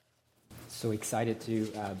So excited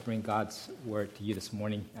to bring God's word to you this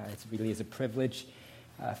morning. It really is a privilege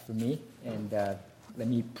for me. And let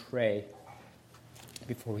me pray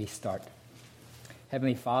before we start.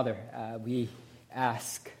 Heavenly Father, we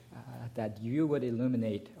ask that you would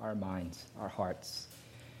illuminate our minds, our hearts,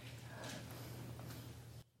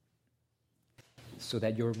 so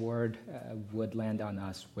that your word would land on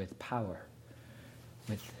us with power,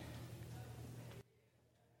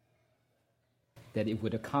 that it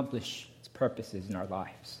would accomplish its purposes in our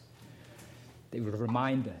lives. That it would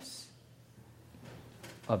remind us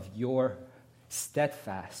of your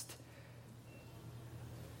steadfast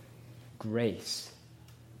grace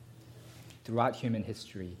throughout human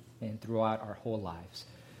history and throughout our whole lives.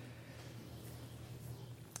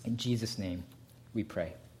 In Jesus' name, we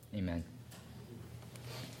pray. Amen.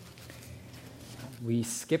 We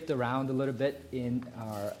skipped around a little bit in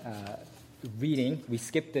our reading. We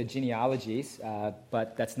skipped the genealogies,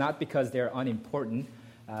 but that's not because they're unimportant.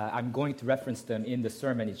 I'm going to reference them in the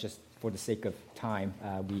sermon. It's just for the sake of time.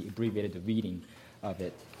 We abbreviated the reading of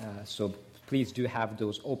it. So please do have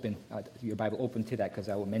those open, your Bible open to that, because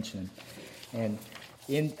I will mention them. And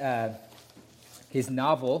in his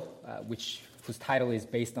novel, whose title is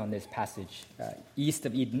based on this passage, East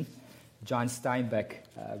of Eden, John Steinbeck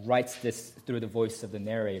writes this through the voice of the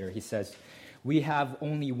narrator. He says, "We have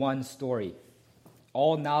only one story.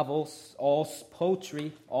 All novels, all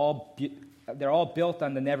poetry, they're all built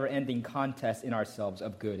on the never-ending contest in ourselves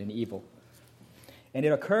of good and evil. And it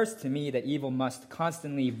occurs to me that evil must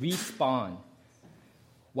constantly respawn,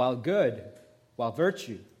 while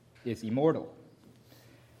virtue is immortal.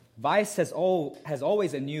 Vice has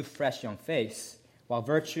always a new, fresh young face, while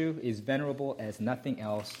virtue is venerable as nothing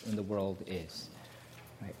else in the world is."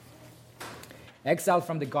 Right. Exiled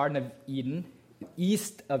from the Garden of Eden,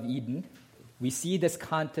 east of Eden, we see this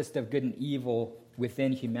contest of good and evil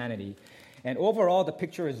within humanity. And overall, the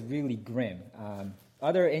picture is really grim.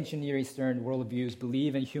 Other ancient Near Eastern worldviews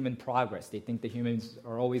believe in human progress. They think that humans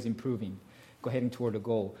are always improving, heading toward a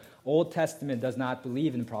goal. Old Testament does not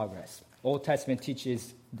believe in progress. Old Testament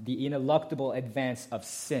teaches the ineluctable advance of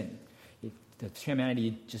sin. The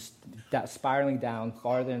humanity just spiraling down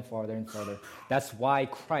farther and farther and farther. That's why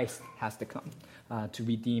Christ has to come to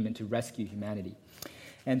redeem and to rescue humanity.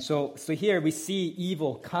 And so here we see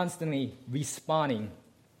evil constantly respawning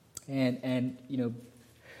and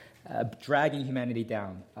dragging humanity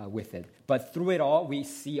down with it. But through it all, we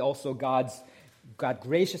see also God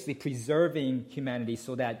graciously preserving humanity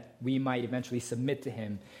so that we might eventually submit to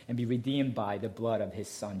him and be redeemed by the blood of his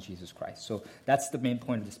Son, Jesus Christ. So that's the main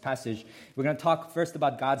point of this passage. We're going to talk first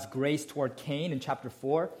about God's grace toward Cain in chapter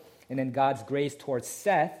 4, and then God's grace toward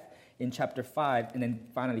Seth in chapter 5, and then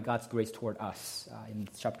finally God's grace toward us in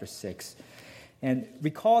chapter 6. And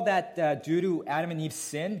recall that due to Adam and Eve's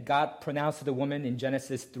sin, God pronounced to the woman in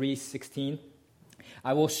Genesis 3:16,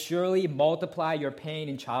 "I will surely multiply your pain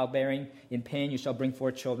in childbearing. In pain you shall bring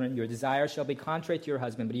forth children. Your desire shall be contrary to your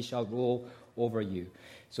husband, but he shall rule over you."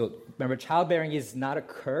 So remember, childbearing is not a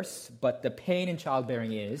curse, but the pain in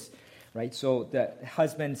childbearing is, right? So the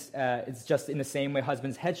husband's, it's just in the same way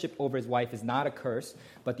husband's headship over his wife is not a curse,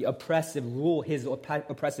 but the his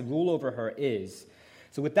oppressive rule over her is.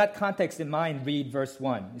 So with that context in mind, read verse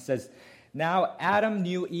 1. It says, "Now Adam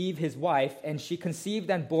knew Eve his wife, and she conceived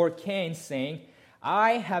and bore Cain, saying,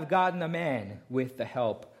 I have gotten a man with the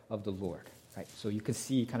help of the Lord." Right? So you can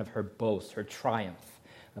see kind of her boast, her triumph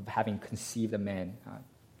of having conceived a man.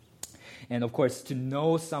 And of course, to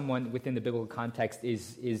know someone within the biblical context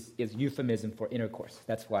is euphemism for intercourse.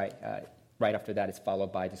 That's why right after that it's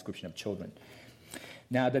followed by a description of children.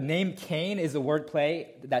 Now, the name Cain is a wordplay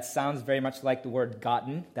that sounds very much like the word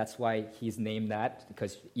gotten. That's why he's named that,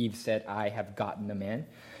 because Eve said, "I have gotten a man."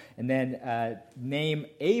 And then name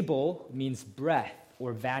Abel means breath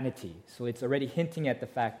or vanity. So it's already hinting at the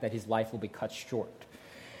fact that his life will be cut short.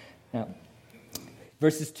 Now,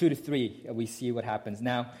 verses 2 to 3, we see what happens.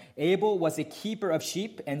 "Now, Abel was a keeper of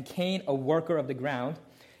sheep, and Cain a worker of the ground.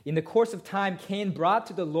 In the course of time, Cain brought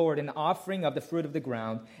to the Lord an offering of the fruit of the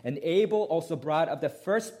ground, and Abel also brought of the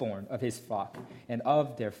firstborn of his flock and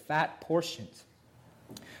of their fat portions."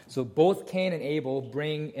 So both Cain and Abel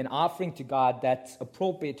bring an offering to God that's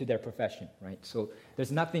appropriate to their profession, right? So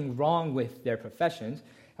there's nothing wrong with their professions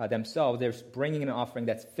themselves. They're bringing an offering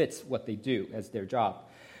that fits what they do as their job.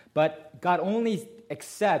 But God only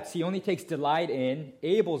takes delight in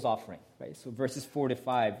Abel's offering, right? So verses 4 to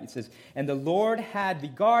 5, it says, "And the Lord had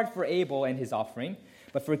regard for Abel and his offering,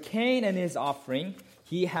 but for Cain and his offering,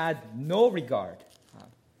 he had no regard."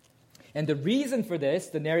 And the reason for this,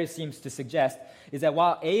 the narrative seems to suggest, is that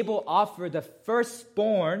while Abel offered the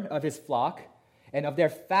firstborn of his flock And of their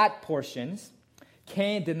fat portions,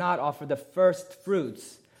 Cain did not offer the first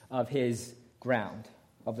fruits of his ground,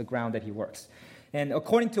 of the ground that he works. And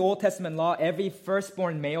according to Old Testament law, every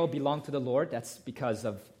firstborn male belonged to the Lord. That's because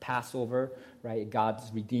of Passover, right?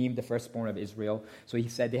 God's redeemed the firstborn of Israel. So he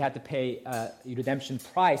said they had to pay a redemption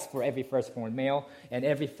price for every firstborn male, and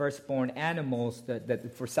every firstborn animals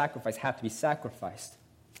that for sacrifice had to be sacrificed.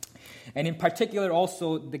 And in particular,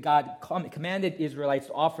 also, God commanded Israelites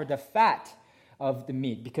to offer the fat of the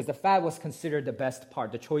meat, because the fat was considered the best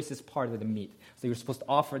part, the choicest part of the meat. So you were supposed to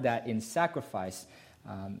offer that in sacrifice,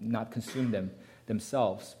 not consume them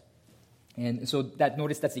themselves. And so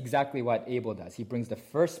notice that's exactly what Abel does. He brings the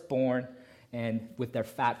firstborn and with their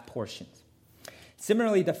fat portions.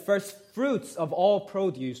 Similarly, the first fruits of all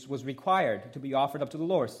produce was required to be offered up to the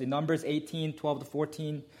Lord. So Numbers 18, 12 to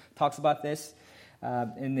 14 talks about this.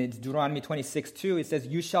 In Deuteronomy 26:2, it says,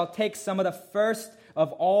 "You shall take some of the first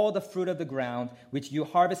of all the fruit of the ground, which you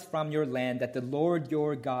harvest from your land, that the Lord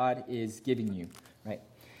your God is giving you." Right?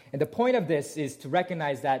 And the point of this is to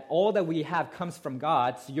recognize that all that we have comes from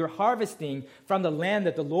God. So you're harvesting from the land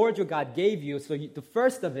that the Lord your God gave you. So the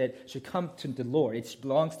first of it should come to the Lord. It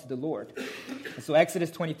belongs to the Lord. And so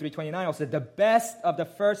Exodus 23:29 also said, "The best of the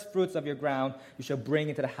first fruits of your ground you shall bring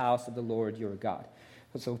into the house of the Lord your God."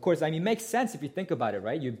 So of course, it makes sense if you think about it,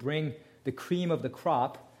 right? You bring the cream of the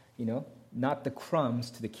crop, not the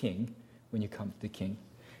crumbs to the king when you come to the king.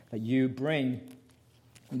 But you bring,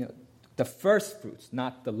 the first fruits,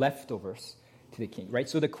 not the leftovers, to the king, right?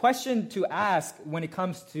 So the question to ask when it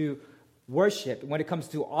comes to worship, when it comes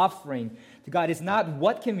to offering to God, is not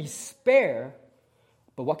what can we spare,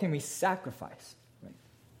 but what can we sacrifice, right?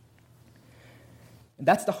 And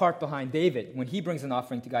that's the heart behind David. When he brings an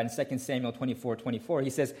offering to God in 2 Samuel 24:24, he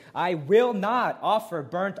says, "I will not offer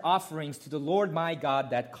burnt offerings to the Lord my God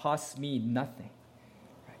that costs me nothing."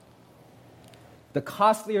 The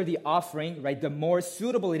costlier the offering, right, the more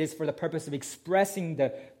suitable it is for the purpose of expressing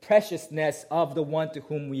the preciousness of the one to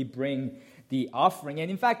whom we bring the offering.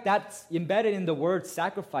 And in fact, that's embedded in the word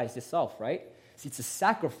sacrifice itself, right? See, it's a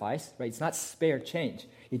sacrifice, right? It's not spare change.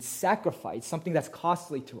 It's sacrifice, something that's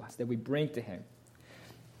costly to us that we bring to him.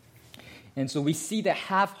 And so we see the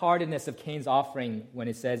half-heartedness of Cain's offering when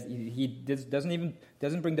it says he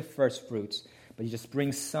doesn't bring the first fruits, but he just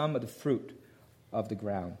brings some of the fruit of the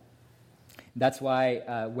ground. That's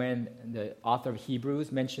why when the author of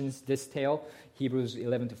Hebrews mentions this tale, Hebrews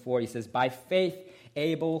 11:4, he says, "By faith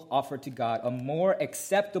Abel offered to God a more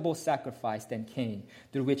acceptable sacrifice than Cain,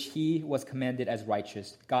 through which he was commended as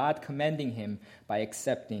righteous, God commending him by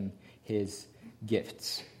accepting his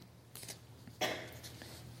gifts."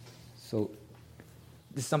 So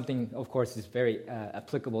this is something, of course, is very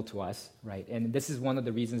applicable to us, right? And this is one of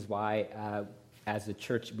the reasons why, as a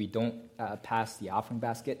church, we don't pass the offering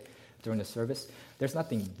basket during the service. There's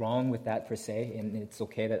nothing wrong with that per se, and it's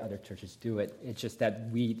okay that other churches do it. It's just that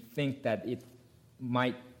we think that it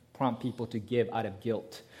might prompt people to give out of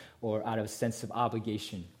guilt or out of a sense of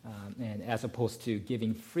obligation, and as opposed to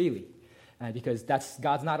giving freely, because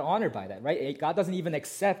God's not honored by that, right? God doesn't even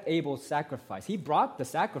accept Abel's sacrifice. He brought the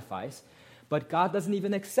sacrifice, but God doesn't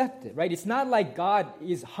even accept it, right? It's not like God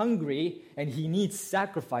is hungry and he needs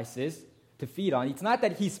sacrifices to feed on. It's not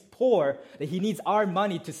that he's poor, that he needs our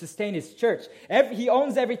money to sustain his church. He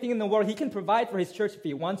owns everything in the world. He can provide for his church if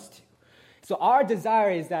he wants to. So our desire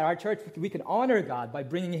is that our church, we can honor God by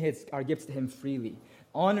bringing our gifts to him freely.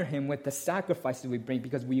 Honor him with the sacrifice that we bring,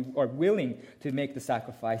 because we are willing to make the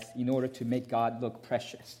sacrifice in order to make God look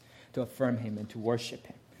precious, to affirm him and to worship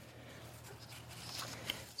him.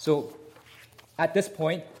 So at this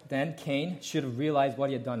point, then, Cain should have realized what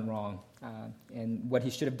he had done wrong. And what he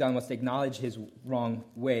should have done was to acknowledge his wrong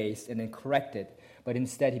ways and then correct it. But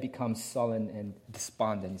instead, he becomes sullen and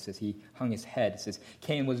despondent. He says he hung his head. It says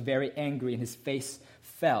Cain was very angry and his face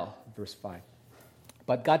fell, verse 5.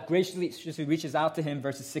 But God graciously reaches out to him,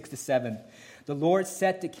 verses 6 to 7. The Lord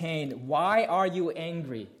said to Cain, "Why are you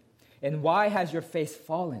angry? And why has your face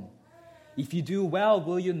fallen? If you do well,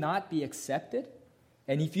 will you not be accepted?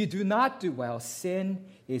 And if you do not do well, sin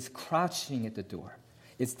is crouching at the door.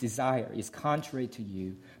 Its desire is contrary to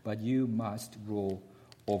you, but you must rule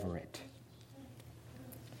over it."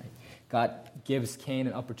 Right? God gives Cain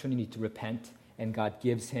an opportunity to repent, and God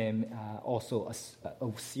gives him also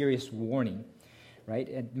a serious warning. Right?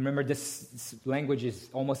 And remember, this language is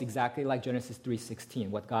almost exactly like Genesis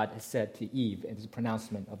 3:16, what God has said to Eve in his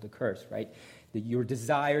pronouncement of the curse. Right? that your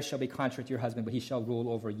desire shall be contrary to your husband, but he shall rule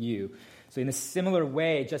over you. So in a similar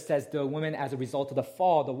way, just as the woman, as a result of the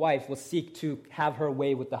fall, the wife will seek to have her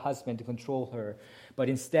way with the husband to control her, but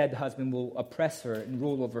instead the husband will oppress her and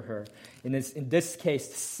rule over her. In this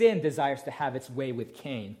case, sin desires to have its way with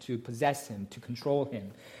Cain, to possess him, to control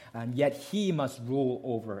him, and yet he must rule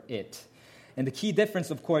over it. And the key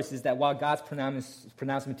difference, of course, is that while God's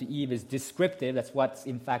pronouncement to Eve is descriptive, that's what's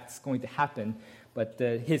in fact going to happen, but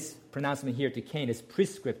his pronouncement here to Cain is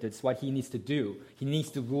prescriptive. It's what he needs to do. He needs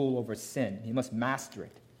to rule over sin. He must master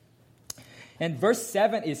it. And verse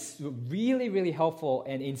 7 is really, really helpful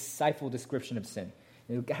and insightful description of sin.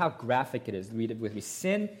 And look at how graphic it is. Read it with me.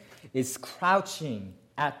 Sin is crouching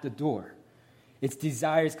at the door. Its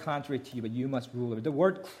desire is contrary to you, but you must rule over it. The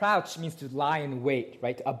word crouch means to lie in wait,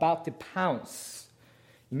 right? About to pounce.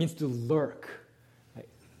 It means to lurk. Right?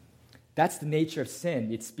 That's the nature of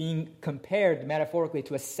sin. It's being compared metaphorically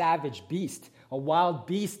to a savage beast, a wild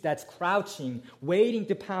beast that's crouching, waiting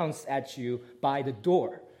to pounce at you by the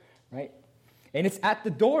door, right? And it's at the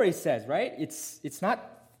door, it says, right? It's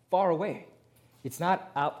not far away. It's not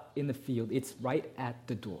out in the field. It's right at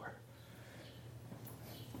the door.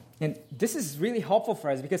 And this is really helpful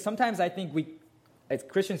for us because sometimes I think we, as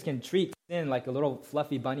Christians, can treat sin like a little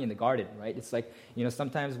fluffy bunny in the garden, right? It's like,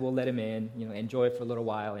 sometimes we'll let him in, enjoy it for a little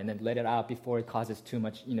while, and then let it out before it causes too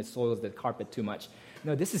much, soils the carpet too much.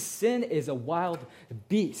 No, sin is a wild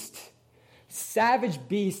beast. Savage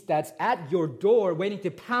beast that's at your door waiting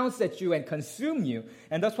to pounce at you and consume you.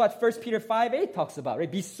 And that's what 1 Peter 5:8 talks about,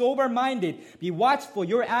 right? Be sober-minded, be watchful.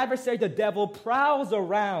 Your adversary, the devil, prowls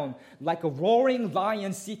around like a roaring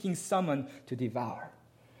lion seeking someone to devour.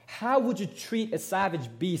 How would you treat a savage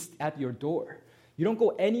beast at your door? You don't go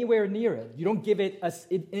anywhere near it. You don't give it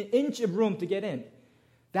an inch of room to get in.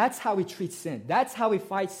 That's how we treat sin. That's how we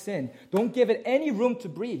fight sin. Don't give it any room to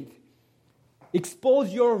breathe.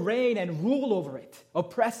 Expose your reign and rule over it.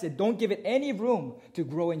 Oppress it. Don't give it any room to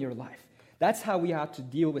grow in your life. That's how we have to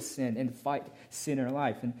deal with sin and fight sin in our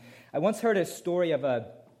life. And I once heard a story of a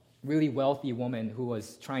really wealthy woman who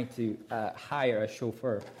was trying to hire a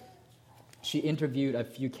chauffeur. She interviewed a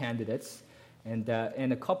few candidates, and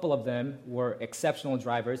a couple of them were exceptional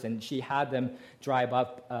drivers, and she had them drive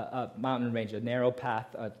up a mountain range, a narrow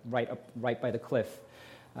path right by the cliff.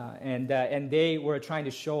 And they were trying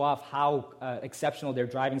to show off how exceptional their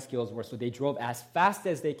driving skills were. So they drove as fast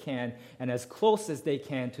as they can and as close as they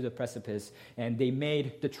can to the precipice. And they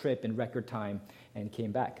made the trip in record time and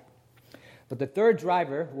came back. But the third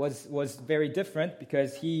driver was very different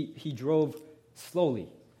because he drove slowly.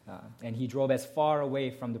 And he drove as far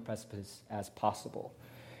away from the precipice as possible.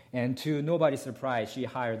 And to nobody's surprise, she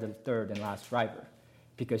hired the third and last driver,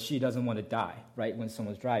 because she doesn't want to die, right, when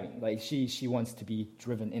someone's driving. Like, she wants to be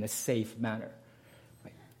driven in a safe manner.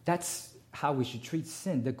 Right? That's how we should treat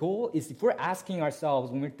sin. The goal is, if we're asking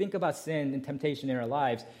ourselves, when we think about sin and temptation in our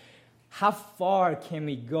lives, how far can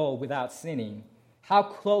we go without sinning? How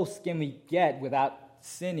close can we get without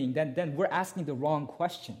sinning? Then we're asking the wrong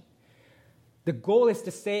question. The goal is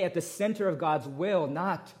to stay at the center of God's will,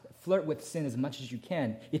 not flirt with sin as much as you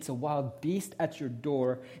can. It's a wild beast at your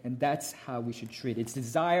door, and that's how we should treat it. Its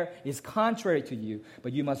desire is contrary to you,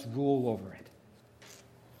 but you must rule over it.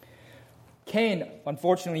 Cain,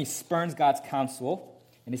 unfortunately, spurns God's counsel,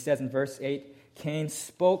 and it says in verse 8, Cain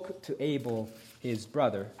spoke to Abel, his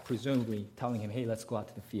brother, presumably telling him, hey, let's go out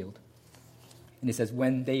to the field. And it says,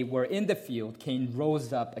 when they were in the field, Cain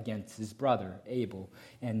rose up against his brother, Abel,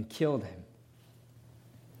 and killed him.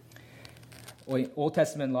 Old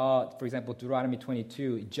Testament law, for example, Deuteronomy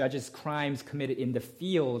 22, judges crimes committed in the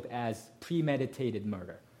field as premeditated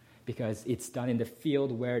murder because it's done in the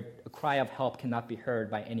field where a cry of help cannot be heard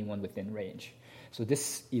by anyone within range. So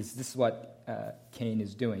this is what Cain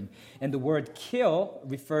is doing. And the word kill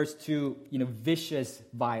refers to vicious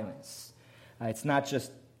violence. It's not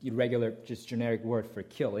just regular, just generic word for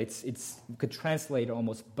kill. You could translate it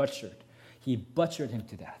almost butchered. He butchered him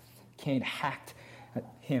to death. Cain hacked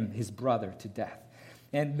his brother, to death.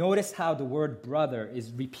 And notice how the word brother is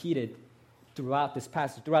repeated throughout this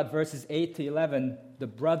passage. Throughout verses 8 to 11, the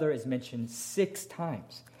brother is mentioned 6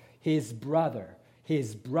 times. His brother,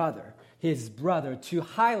 his brother, his brother, to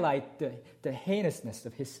highlight the heinousness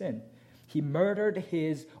of his sin. He murdered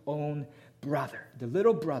his own brother, the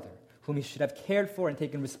little brother, whom he should have cared for and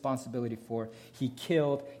taken responsibility for. He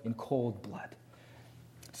killed in cold blood.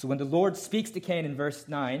 So when the Lord speaks to Cain in verse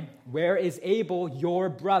 9, where is Abel, your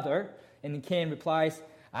brother? And Cain replies,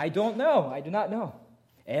 I don't know. I do not know.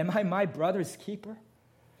 Am I my brother's keeper?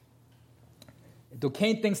 Though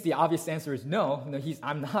Cain thinks the obvious answer is no,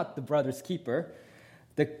 I'm not the brother's keeper.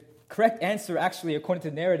 The correct answer, actually, according to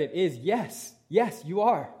the narrative, is yes. Yes, you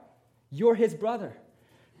are. You're his brother.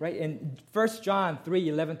 Right? And 1 John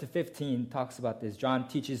 3:11-15 talks about this. John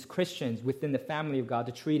teaches Christians within the family of God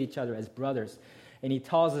to treat each other as brothers. And he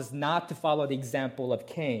tells us not to follow the example of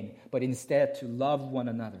Cain, but instead to love one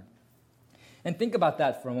another. And think about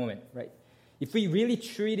that for a moment, right? If we really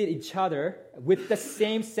treated each other with the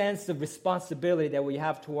same sense of responsibility that we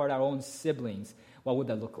have toward our own siblings, what would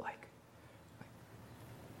that look like?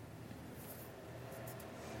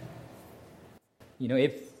 You know,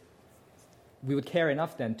 if we would care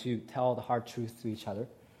enough then to tell the hard truth to each other.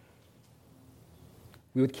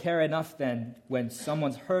 We would care enough then when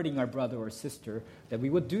someone's hurting our brother or sister that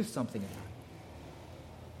we would do something about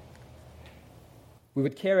it. We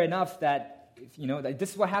would care enough that, that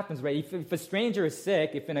this is what happens, right? If a stranger is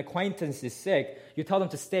sick, if an acquaintance is sick, you tell them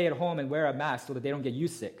to stay at home and wear a mask so that they don't get you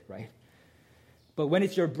sick, right? But when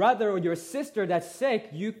it's your brother or your sister that's sick,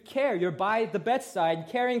 you care. You're by the bedside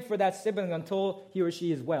caring for that sibling until he or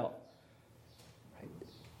she is well. Right?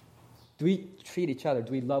 Do we treat each other?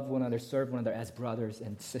 Do we love one another, serve one another as brothers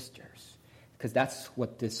and sisters? Because that's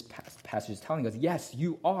what this passage is telling us. Yes,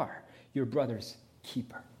 you are your brother's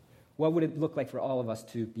keeper. What would it look like for all of us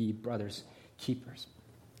to be brothers' keepers?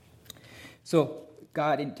 So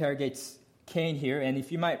God interrogates Cain here, and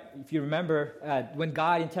if you remember, when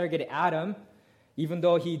God interrogated Adam, even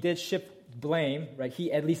though he did shift blame, right,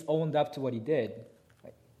 he at least owned up to what he did.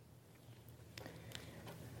 Right?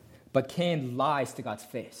 But Cain lies to God's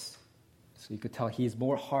face. So you could tell he's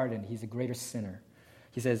more hardened, he's a greater sinner.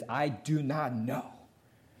 He says, I do not know.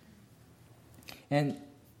 And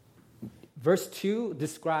verse 2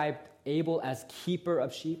 described Abel as keeper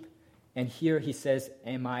of sheep. And here he says,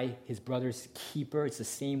 am I his brother's keeper? It's the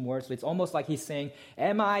same word. So it's almost like he's saying,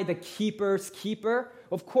 am I the keeper's keeper?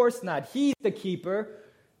 Of course not. He's the keeper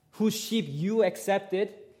whose sheep you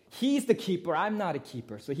accepted. He's the keeper. I'm not a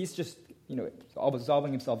keeper. So he's just,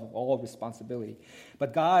 absolving himself of all responsibility.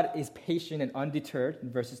 But God is patient and undeterred.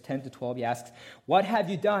 In verses 10-12, he asks, what have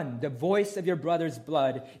you done? The voice of your brother's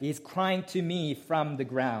blood is crying to me from the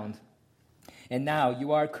ground. And now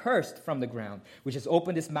you are cursed from the ground, which has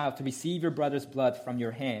opened its mouth to receive your brother's blood from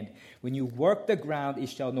your hand. When you work the ground, it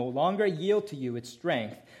shall no longer yield to you its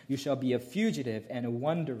strength. You shall be a fugitive and a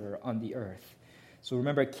wanderer on the earth. So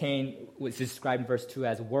remember, Cain was described in verse 2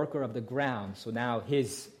 as worker of the ground. So now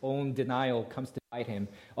his own denial comes to bite him.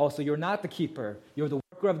 Also, you're not the keeper. You're the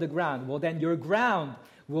worker of the ground. Well, then your ground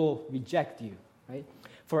will reject you, right?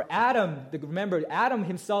 For Adam, remember, Adam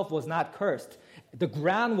himself was not cursed. The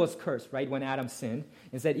ground was cursed, right, when Adam sinned.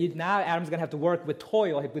 And said, now Adam's going to have to work with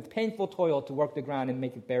toil, with painful toil to work the ground and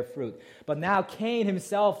make it bear fruit. But now Cain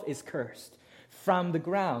himself is cursed from the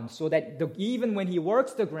ground, so that even when he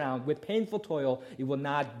works the ground with painful toil, it will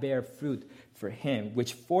not bear fruit for him,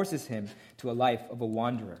 which forces him to a life of a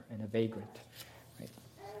wanderer and a vagrant. Right?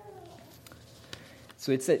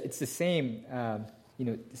 So it's the same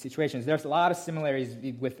situations. There's a lot of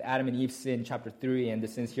similarities with Adam and Eve's sin, chapter 3, and the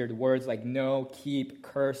sins here. The words like no, keep,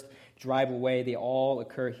 cursed, drive away, they all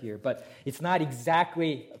occur here. But it's not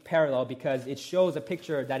exactly parallel because it shows a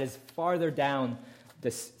picture that is farther down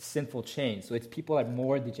this sinful chain. So it's people that are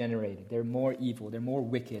more degenerated, they're more evil, they're more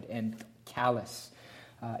wicked and callous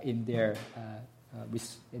in their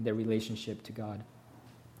relationship to God.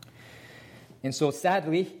 And so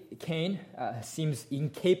sadly, Cain seems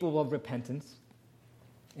incapable of repentance.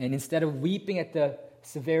 And instead of weeping at the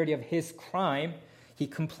severity of his crime, he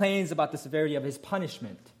complains about the severity of his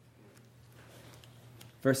punishment.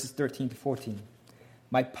 Verses 13-14.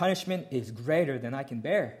 My punishment is greater than I can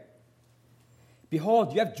bear.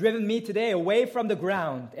 Behold, you have driven me today away from the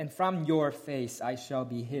ground, and from your face I shall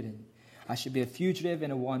be hidden. I shall be a fugitive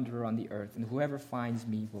and a wanderer on the earth, and whoever finds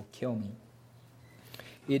me will kill me.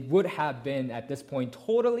 It would have been, at this point,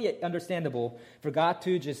 totally understandable for God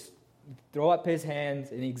to just throw up his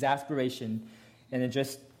hands in exasperation and then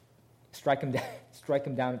just strike him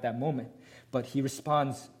down at that moment. But he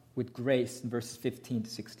responds with grace in verses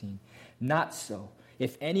 15-16. Not so.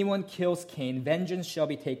 If anyone kills Cain, vengeance shall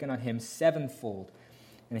be taken on him sevenfold.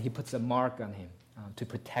 And he puts a mark on him to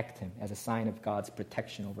protect him as a sign of God's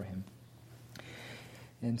protection over him.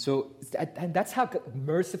 And so and that's how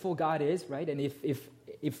merciful God is, right? And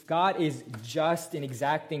if God is just in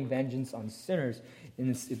exacting vengeance on sinners,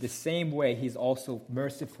 in the same way, he's also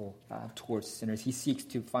merciful towards sinners. He seeks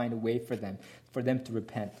to find a way for them to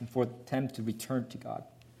repent and for them to return to God.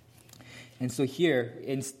 And so here,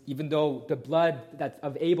 even though the blood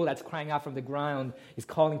of Abel that's crying out from the ground is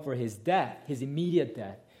calling for his death, his immediate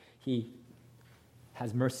death, he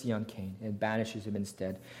has mercy on Cain and banishes him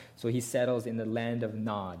instead. So he settles in the land of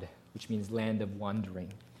Nod, which means land of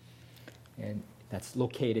wandering. And that's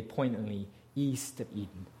located poignantly east of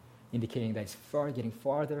Eden, indicating that it's getting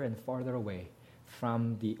farther and farther away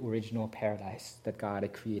from the original paradise that God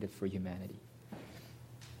had created for humanity.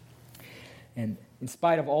 And in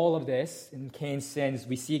spite of all of this, in Cain's sins,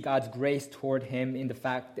 we see God's grace toward him in the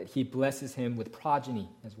fact that he blesses him with progeny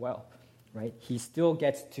as well, right? He still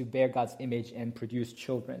gets to bear God's image and produce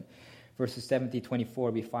children. Verses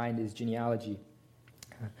 70-24, we find his genealogy.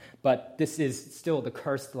 But this is still the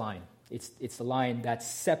cursed line. It's a line that's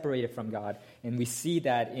separated from God, and we see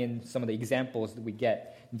that in some of the examples that we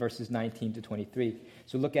get in verses 19-23.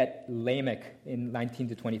 So look at Lamech in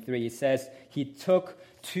 19-23. It says, he took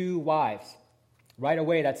 2 wives. Right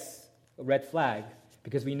away, that's a red flag,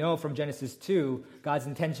 because we know from Genesis 2, God's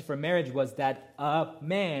intention for marriage was that a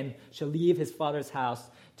man shall leave his father's house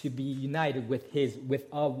to be united with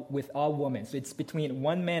a woman. So it's between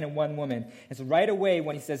one man and one woman. And so right away,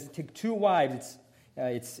 when he says take 2 wives,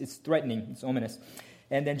 it's threatening, it's ominous.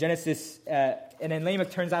 And then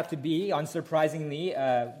Lamech turns out to be, unsurprisingly,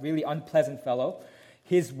 a really unpleasant fellow.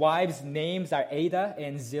 His wives' names are Ada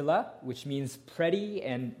and Zillah, which means pretty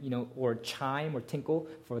and, or chime or tinkle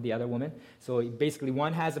for the other woman. So basically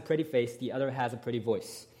one has a pretty face, the other has a pretty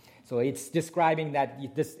voice. So it's describing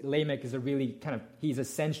that this Lamech is he's a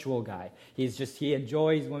sensual guy. He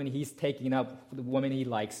enjoys women. He's taking up the woman he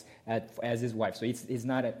likes as his wife. So he's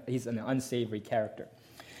an unsavory character.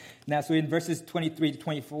 Now, so in verses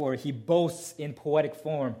 23-24, he boasts in poetic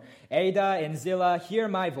form. Ada and Zillah, hear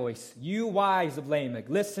my voice. You wives of Lamech,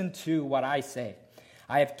 listen to what I say.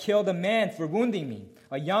 I have killed a man for wounding me,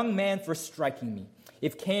 a young man for striking me.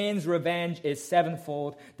 If Cain's revenge is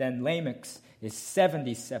 7-fold, then Lamech's is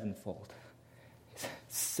 77-fold.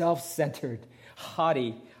 Self-centered,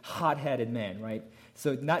 haughty, hot-headed man, right?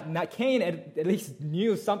 So not Cain at least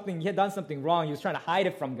knew something, he had done something wrong. He was trying to hide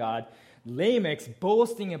it from God. Lamech's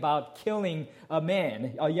boasting about killing a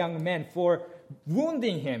young man, for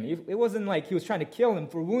wounding him. It wasn't like he was trying to kill him,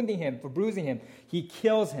 for wounding him, for bruising him. He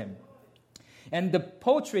kills him. And the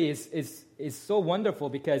poetry is so wonderful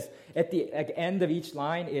because at the end of each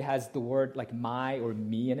line, it has the word like my or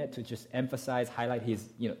me in it to just highlight his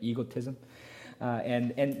egotism.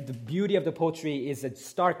 And the beauty of the poetry is a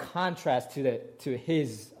stark contrast to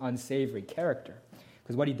his unsavory character,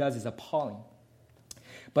 because what he does is appalling.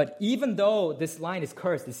 But even though this line is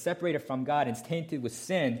cursed, is separated from God, and is tainted with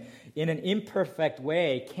sin, in an imperfect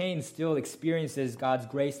way, Cain still experiences God's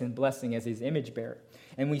grace and blessing as his image bearer.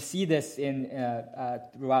 And we see this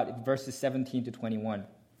throughout verses 17-21.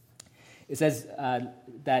 It says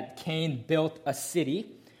that Cain built a city,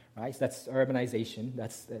 right? So that's urbanization.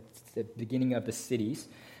 That's the beginning of the cities,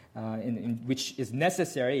 in which is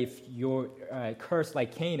necessary if you're cursed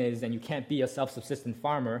like Cain is, and you can't be a self-subsistent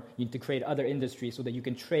farmer. You need to create other industries so that you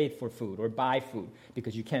can trade for food or buy food,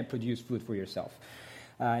 because you can't produce food for yourself.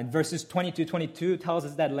 And verses 20-22 tells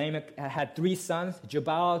us that Lamech had 3 sons,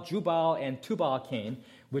 Jubal, and Tubal-Cain,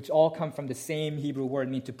 which all come from the same Hebrew word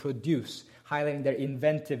meaning to produce, highlighting their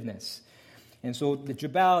inventiveness. And so the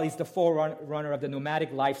Jubal is the forerunner of the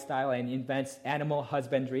nomadic lifestyle and invents animal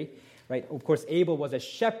husbandry. Right? Of course, Abel was a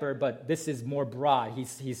shepherd, but this is more broad.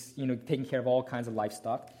 He's taking care of all kinds of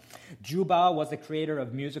livestock. Jubal was the creator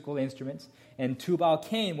of musical instruments, and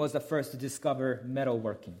Tubal-Cain was the first to discover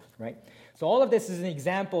metalworking. Right? So all of this is an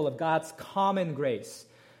example of God's common grace.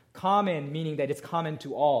 Common meaning that it's common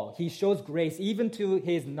to all. He shows grace even to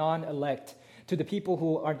his non-elect, to the people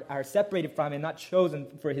who are separated from him, not chosen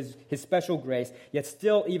for his special grace, yet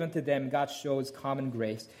still even to them God shows common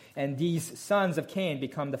grace. And these sons of Cain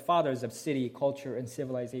become the fathers of city, culture, and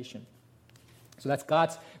civilization. So that's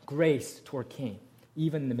God's grace toward Cain,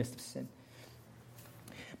 even in the midst of sin.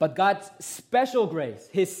 But God's special grace,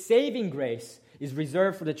 his saving grace, is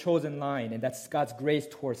reserved for the chosen line, and that's God's grace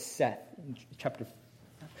towards Seth in chapter 4.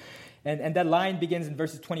 And that line begins in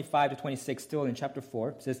verses 25-26, still in chapter 4.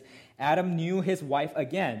 It says, Adam knew his wife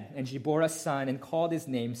again, and she bore a son and called his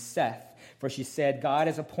name Seth. For she said, God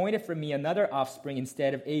has appointed for me another offspring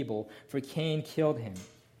instead of Abel, for Cain killed him.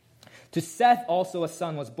 To Seth also a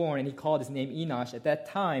son was born, and he called his name Enosh. At that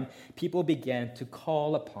time, people began to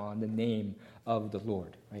call upon the name of the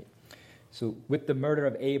Lord. Right? So with the murder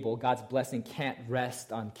of Abel, God's blessing can't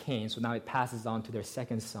rest on Cain. So now it passes on to their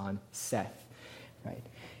second son, Seth. Right?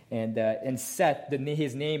 And Seth,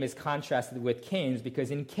 his name is contrasted with Cain's,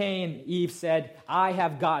 because in Cain, Eve said, I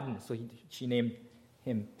have gotten. So she named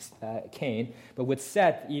him Cain. But with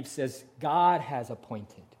Seth, Eve says, God has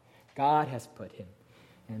appointed. God has put him.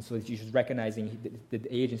 And so she's recognizing the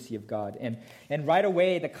agency of God. And right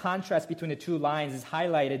away, the contrast between the two lines is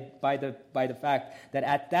highlighted by the fact that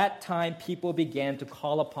at that time, people began to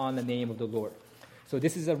call upon the name of the Lord. So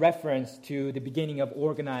this is a reference to the beginning of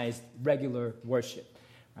organized, regular worship.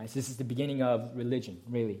 Right? So this is the beginning of religion,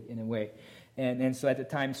 really, in a way. And so at the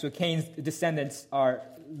time, so Cain's descendants are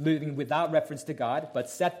living without reference to God, but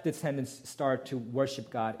Seth's descendants start to worship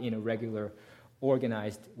God in a regular,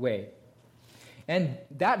 organized way. And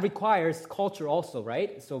that requires culture also,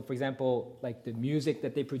 right? So, for example, like the music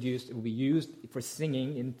that they produced will be used for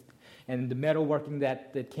singing, and the metalworking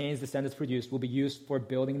that Cain's descendants produced will be used for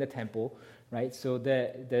building the temple, right? So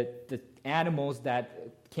the animals that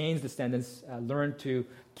Cain's descendants learned to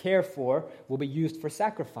care for will be used for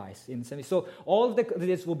sacrifice. So all of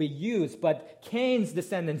this will be used, but Cain's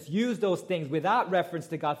descendants used those things without reference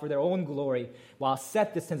to God for their own glory, while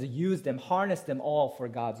Seth's descendants used them, harnessed them all for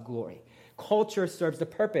God's glory. Culture serves the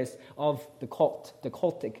purpose of the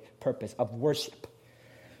cultic purpose of worship.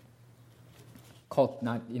 Cult,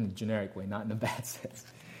 not in a generic way, not in a bad sense.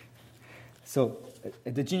 So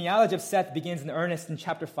the genealogy of Seth begins in earnest in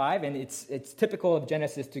chapter 5, and it's typical of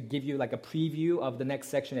Genesis to give you like a preview of the next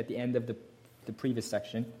section at the end of the previous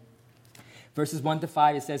section. Verses 1 to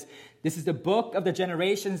 5, it says, "This is the book of the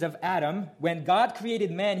generations of Adam. When God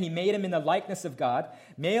created man, he made him in the likeness of God.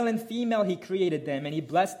 Male and female he created them, and he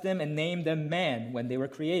blessed them and named them man when they were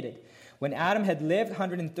created. When Adam had lived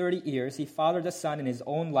 130 years, he fathered a son in his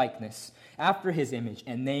own likeness, after his image,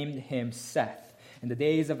 and named him Seth. And the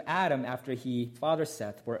days of Adam after he fathered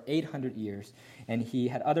Seth were 800 years, and he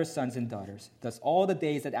had other sons and daughters. Thus all the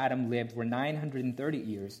days that Adam lived were 930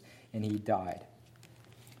 years, and he died."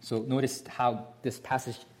 So notice how this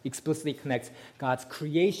passage explicitly connects God's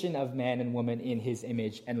creation of man and woman in his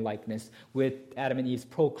image and likeness with Adam and Eve's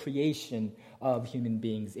procreation of human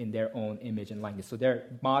beings in their own image and likeness. So they're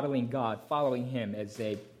modeling God, following him as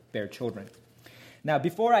they bear children. Now,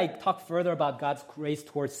 before I talk further about God's grace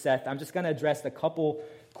towards Seth, I'm just going to address a couple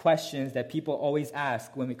questions that people always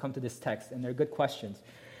ask when we come to this text, and they're good questions.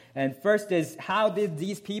 And first is, how did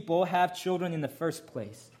these people have children in the first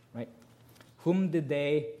place? Right? Whom did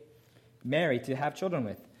they marry to have children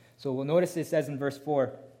with? So we'll notice it says in verse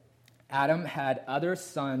 4, Adam had other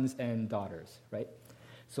sons and daughters, right?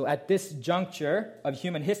 So at this juncture of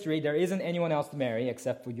human history, there isn't anyone else to marry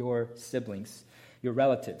except for your siblings, your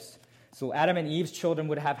relatives. So Adam and Eve's children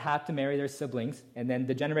would have had to marry their siblings, and then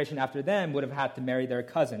the generation after them would have had to marry their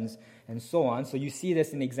cousins, and so on. So you see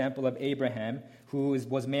this in the example of Abraham, who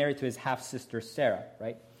was married to his half-sister Sarah,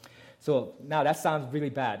 right? So now that sounds really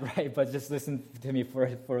bad, right? But just listen to me for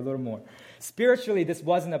a little more. Spiritually, this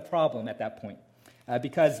wasn't a problem at that point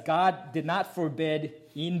because God did not forbid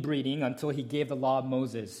inbreeding until he gave the law of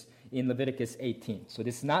Moses in Leviticus 18. So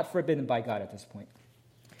this is not forbidden by God at this point.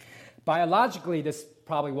 Biologically, this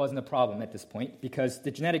probably wasn't a problem at this point because the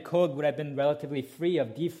genetic code would have been relatively free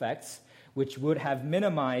of defects, which would have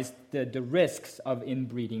minimized the risks of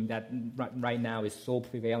inbreeding that right now is so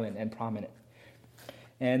prevalent and prominent.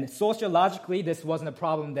 And sociologically, this wasn't a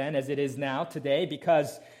problem then as it is now today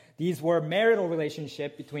because these were marital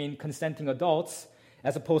relationships between consenting adults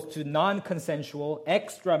as opposed to non-consensual,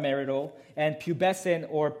 extramarital, and pubescent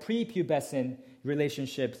or prepubescent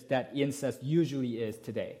relationships that incest usually is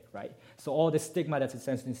today, right? So all the stigma that's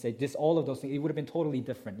essentially say this, all of those things, it would have been totally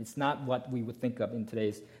different. It's not what we would think of in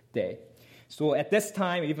today's day. So at this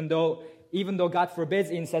time, even though God forbids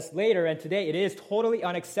incest later, and today it is totally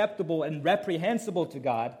unacceptable and reprehensible to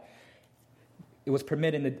God, it was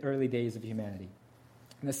permitted in the early days of humanity.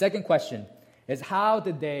 And the second question is, how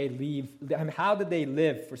did they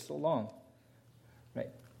live for so long? Right?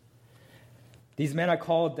 These men are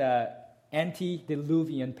called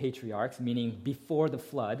antediluvian patriarchs, meaning before the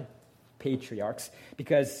flood patriarchs,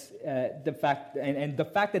 because the fact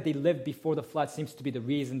that they lived before the flood seems to be the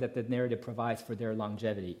reason that the narrative provides for their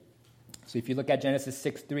longevity. So if you look at Genesis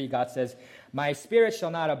 6:3, God says, "My spirit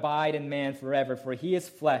shall not abide in man forever, for he is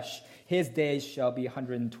flesh. His days shall be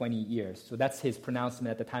 120 years." So that's his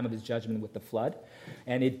pronouncement at the time of his judgment with the flood.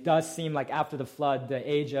 And it does seem like after the flood, the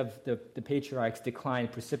age of the patriarchs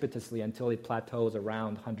declined precipitously until it plateaus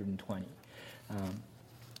around 120.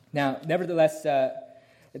 Now, nevertheless,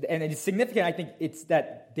 and it's significant, I think, it's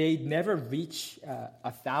that they never reach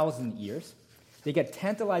 1,000 years. They get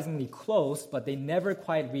tantalizingly close, but they never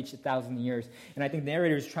quite reach 1,000 years. And I think the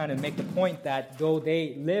narrator is trying to make the point that though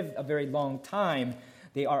they lived a very long time,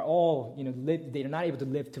 they are all, they are not able to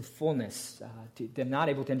live to fullness. They're not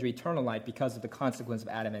able to enjoy eternal life because of the consequence of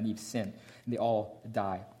Adam and Eve's sin. And they all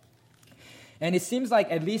die. And it seems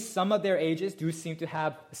like at least some of their ages do seem to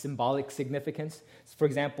have symbolic significance. For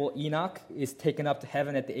example, Enoch is taken up to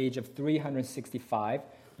heaven at the age of 365.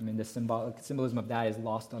 I mean, the symbolism of that is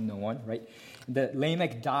lost on no one, right? The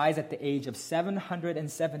Lamech dies at the age of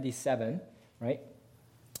 777, right?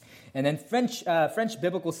 And then French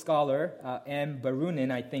biblical scholar M.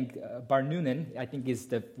 Barnunen, I think is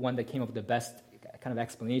the one that came up with the best kind of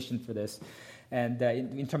explanation for this. And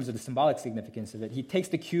in terms of the symbolic significance of it, he takes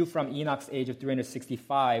the cue from Enoch's age of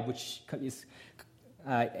 365, which is,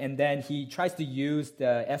 and then he tries to use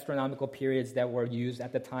the astronomical periods that were used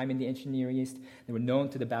at the time in the ancient Near East. They were known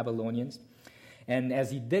to the Babylonians. And as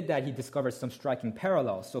he did that, he discovered some striking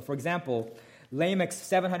parallels. So, for example, Lamech's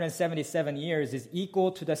 777 years is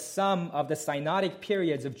equal to the sum of the synodic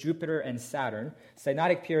periods of Jupiter and Saturn.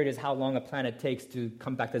 Synodic period is how long a planet takes to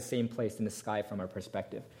come back to the same place in the sky from our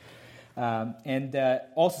perspective. And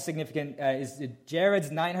also significant is that Jared's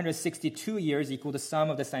 962 years equal the sum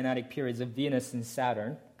of the synodic periods of Venus and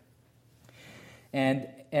Saturn. And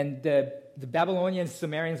the Babylonians,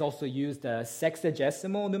 Sumerians also used a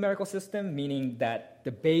sexagesimal numerical system, meaning that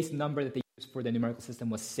the base number that they used for the numerical system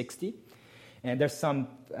was 60. And there's some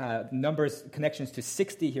connections to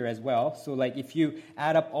 60 here as well. So like if you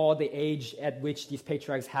add up all the age at which these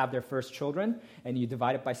patriarchs have their first children, and you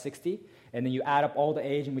divide it by 60, and then you add up all the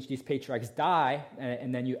age in which these patriarchs die,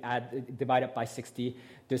 and then you divide it by 60,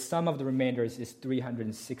 the sum of the remainders is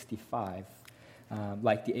 365,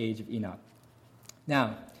 like the age of Enoch.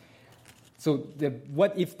 Now, so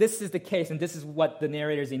what if this is the case, and this is what the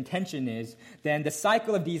narrator's intention is, then the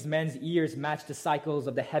cycle of these men's years match the cycles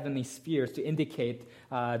of the heavenly spheres to indicate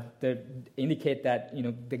that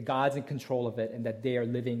the God's in control of it, and that they are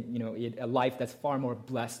living a life that's far more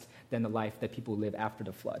blessed than the life that people live after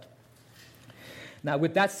the flood. Now,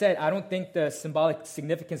 with that said, I don't think the symbolic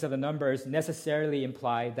significance of the numbers necessarily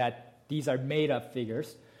imply that these are made-up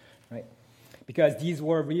figures, right? Because these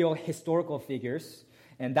were real historical figures.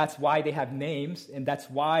 And that's why they have names, and that's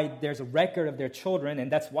why there's a record of their children,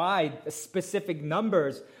 and that's why specific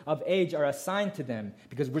numbers of age are assigned to them,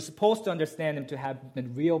 because we're supposed to understand them to have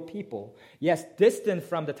been real people. Yes, distant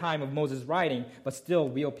from the time of Moses' writing, but still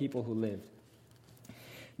real people who lived.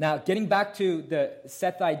 Now, getting back to the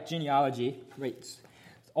Sethite genealogy, right,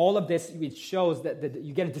 all of this, it shows that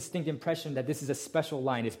you get a distinct impression that this is a special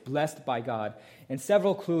line. It's blessed by God, and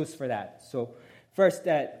several clues for that. So, first,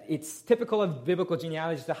 it's typical of biblical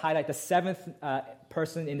genealogies to highlight the seventh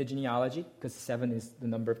person in the genealogy, because 7 is the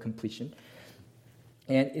number of completion.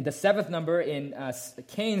 And the seventh number in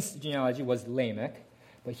Cain's genealogy was Lamech,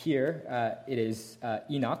 but here it is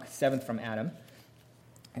Enoch, seventh from Adam.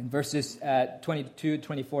 And verses 22 to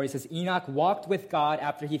 24, he says, Enoch walked with God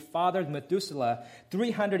after he fathered Methuselah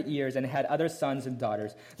 300 years and had other sons and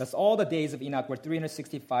daughters. Thus all the days of Enoch were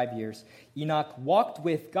 365 years. Enoch walked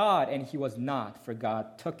with God, and he was not, for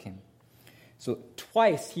God took him. So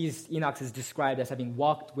twice Enoch is described as having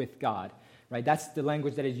walked with God. Right? That's the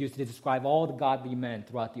language that is used to describe all the godly men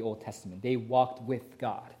throughout the Old Testament. They walked with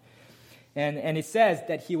God. And it says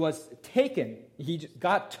that he was taken.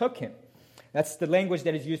 God took him. That's the language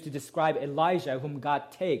that is used to describe Elijah, whom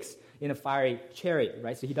God takes in a fiery chariot,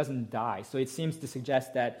 right? So he doesn't die. So it seems to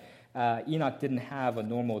suggest that Enoch didn't have a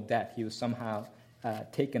normal death. He was somehow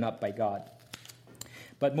taken up by God.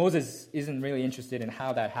 But Moses isn't really interested in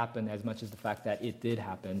how that happened as much as the fact that it did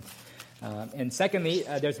happen. And secondly,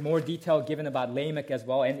 there's more detail given about Lamech as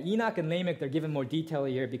well. And Enoch and Lamech, they're given more detail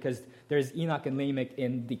here because there's Enoch and Lamech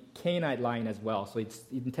in the Cainite line as well. So it's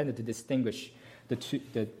intended to distinguish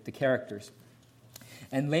the characters.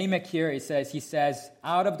 And Lamech here, he says,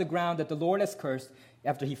 out of the ground that the Lord has cursed,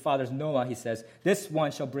 after he fathers Noah, he says, this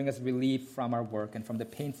one shall bring us relief from our work and from the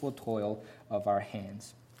painful toil of our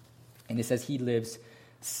hands. And it says he lives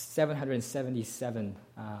 777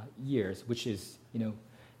 years, which is,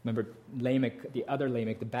 remember Lamech, the other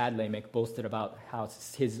Lamech, the bad Lamech, boasted about how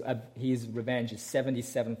his revenge is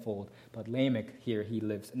 77-fold. But Lamech here, he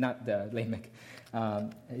lives, not the Lamech,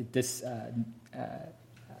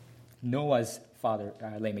 Noah's father,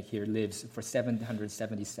 Lamech here, lives for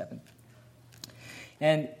 777.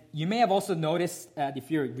 And you may have also noticed, if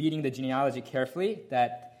you're reading the genealogy carefully,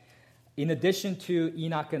 that in addition to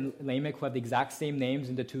Enoch and Lamech, who have the exact same names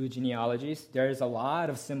in the two genealogies, there's a lot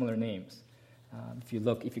of similar names. If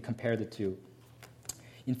you compare the two.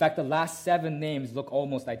 In fact, the last 7 names look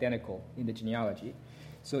almost identical in the genealogy.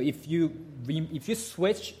 So if you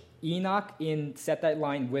switch Enoch in Sethite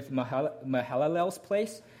line with Mahalalel's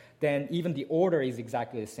place, then even the order is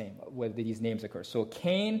exactly the same where these names occur. So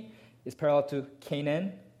Cain is parallel to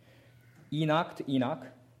Canaan, Enoch to Enoch,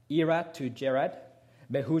 Irad to Jared,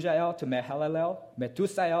 Mehujael to Mahalalel,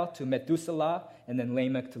 Methusael to Methuselah, and then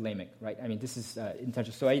Lamech to Lamech, right? I mean, this is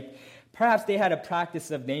intentional. So perhaps they had a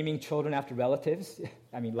practice of naming children after relatives,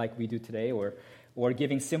 I mean, like we do today, or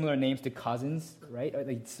giving similar names to cousins, right?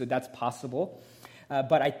 So that's possible.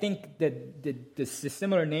 But I think that the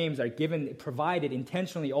similar names are provided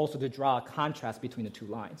intentionally also to draw a contrast between the two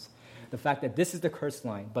lines. The fact that this is the cursed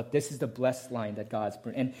line, but this is the blessed line that God's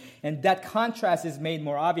bring. And that contrast is made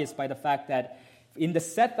more obvious by the fact that in the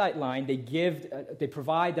Sethite line, they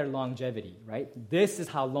provide their longevity, right? This is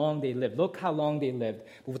how long they lived. Look how long they lived.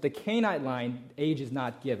 But with the Canaanite line, age is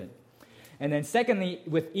not given. And then secondly,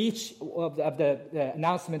 with each of the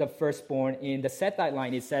announcement of firstborn in the Sethite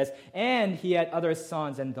line, it says, and he had other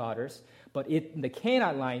sons and daughters. But in the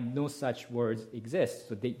Canaanite line, no such words exist.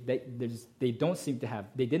 So they didn't seem to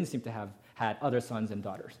have had other sons and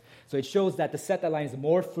daughters. So it shows that the Sethite line is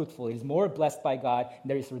more fruitful, it is more blessed by God,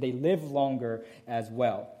 and so they live longer as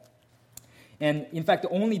well. And in fact, the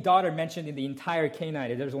only daughter mentioned in the entire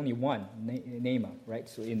Canaanite, there's only one, Naamah, right?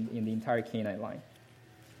 So in the entire Canaanite line.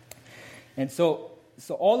 And so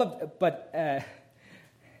all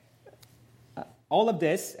of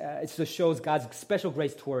this it just shows God's special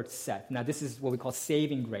grace towards Seth. Now, this is what we call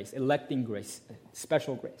saving grace, electing grace,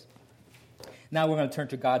 special grace. Now we're going to turn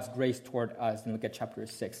to God's grace toward us and look at chapter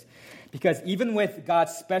 6. Because even with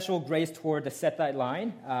God's special grace toward the Sethite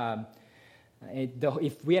line,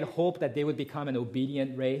 if we had hoped that they would become an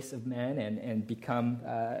obedient race of men and become,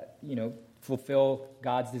 fulfill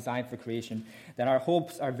God's design for creation, then our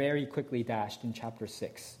hopes are very quickly dashed in chapter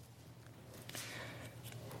 6.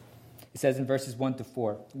 It says in verses 1 to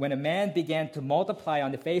 4, when a man began to multiply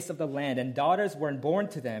on the face of the land and daughters were born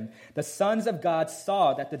to them, the sons of God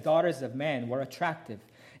saw that the daughters of man were attractive,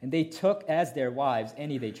 and they took as their wives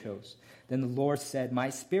any they chose. Then the Lord said, my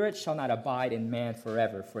spirit shall not abide in man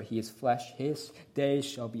forever, for he is flesh. His days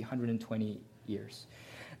shall be 120 years.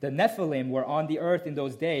 The Nephilim were on the earth in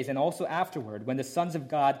those days, and also afterward, when the sons of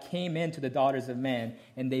God came in to the daughters of man,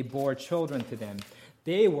 and they bore children to them.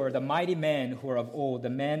 They were the mighty men who were of old, the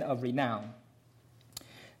men of renown.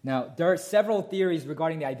 Now, there are several theories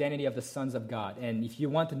regarding the identity of the sons of God, and if you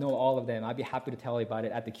want to know all of them, I'd be happy to tell you about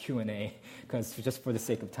it at the Q&A, because just for the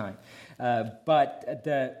sake of time. But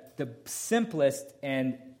the simplest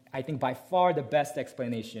and I think by far the best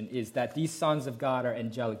explanation is that these sons of God are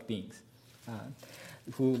angelic beings,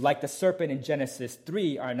 who, like the serpent in Genesis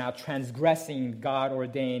 3, are now transgressing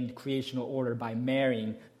God-ordained creational order by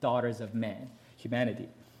marrying daughters of man. Humanity.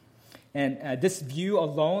 And this view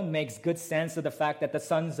alone makes good sense of the fact that the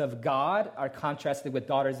sons of God are contrasted with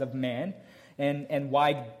daughters of man, and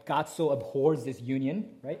why God so abhors this union,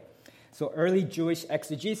 right? So early Jewish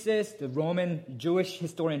exegesis, the Roman Jewish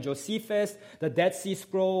historian Josephus, the Dead Sea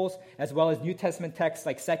Scrolls, as well as New Testament texts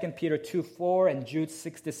like 2 Peter 2:4 and Jude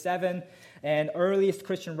 6-7, and earliest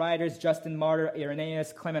Christian writers, Justin Martyr,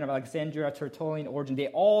 Irenaeus, Clement of Alexandria, Tertullian, Origen, they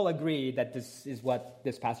all agree that this is what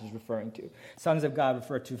this passage is referring to. Sons of God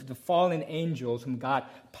refer to the fallen angels whom God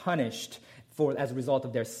punished as a result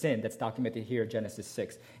of their sin. That's documented here in Genesis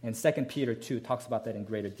 6. And 2 Peter 2 talks about that in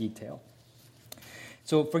greater detail.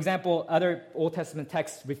 So, for example, other Old Testament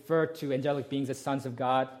texts refer to angelic beings as sons of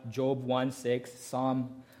God, Job 1:6,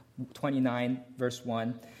 Psalm 29, verse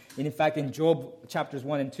 1. And in fact, in Job chapters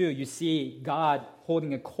 1 and 2, you see God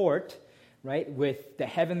holding a court, right, with the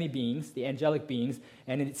heavenly beings, the angelic beings,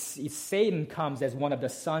 and Satan comes as one of the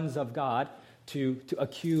sons of God to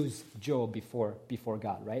accuse Job before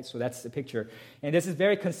God, right? So that's the picture. And this is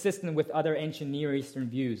very consistent with other ancient Near Eastern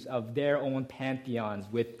views of their own pantheons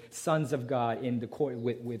with sons of God in the court,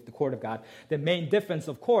 with the court of God. The main difference,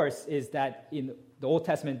 of course, is that in the Old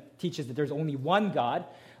Testament teaches that there's only one God.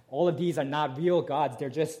 All of these are not real gods. They're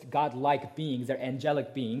just God-like beings. They're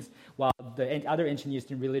angelic beings, while the other ancient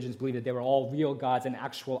Eastern religions believe that they were all real gods and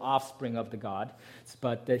actual offspring of the God.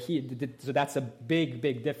 But so that's a big,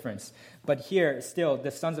 big difference. But here, still,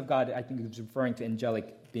 the sons of God, I think, is referring to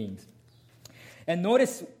angelic beings. And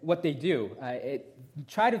notice what they do.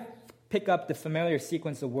 Try to pick up the familiar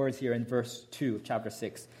sequence of words here in verse 2 of chapter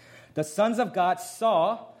 6. The sons of God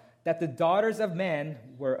saw that the daughters of men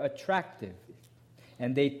were attractive,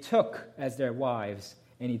 and they took as their wives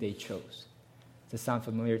any they chose. Does this sound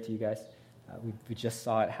familiar to you guys? We just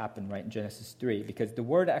saw it happen right in Genesis 3, because the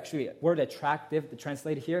word attractive, the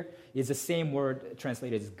translated here, is the same word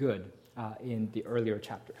translated as good in the earlier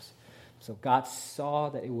chapters. So God saw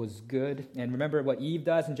that it was good. And remember what Eve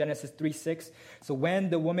does in Genesis 3:6? So when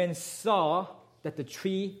the woman saw that the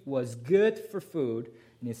tree was good for food,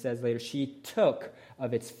 and it says later, she took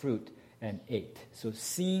of its fruit and ate. So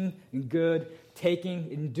seeing good,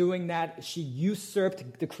 taking and doing that, she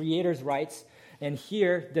usurped the Creator's rights. And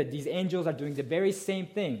here, these angels are doing the very same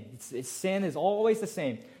thing. Sin is always the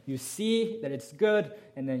same. You see that it's good,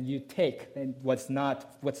 and then you take and what's not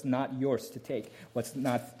yours to take,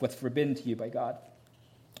 what's forbidden to you by God.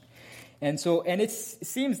 And it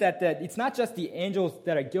seems that it's not just the angels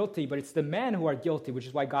that are guilty, but it's the men who are guilty, which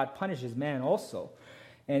is why God punishes man also.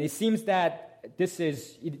 And it seems that this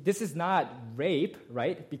is not rape,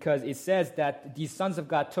 right? Because it says that these sons of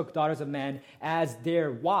God took daughters of man as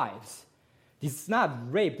their wives. This is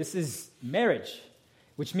not rape, this is marriage,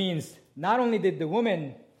 which means not only did the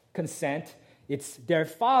woman consent, it's their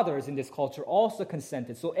fathers in this culture also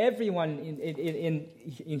consented. So everyone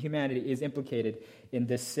in humanity is implicated in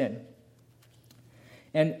this sin.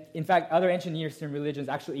 And in fact, other ancient Near Eastern religions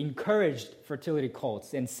actually encouraged fertility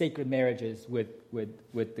cults and sacred marriages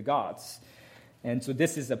with the gods. And so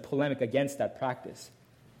this is a polemic against that practice.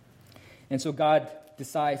 And so God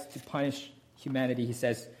decides to punish humanity. He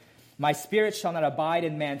says, "My spirit shall not abide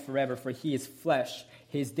in man forever, for he is flesh.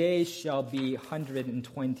 His days shall be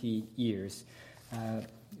 120 years."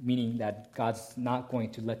 Meaning that God's not going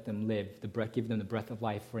to let them live, give them the breath of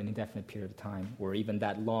life for an indefinite period of time, or even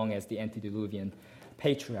that long as the antediluvian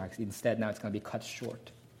patriarchs. Instead, now it's going to be cut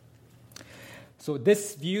short. So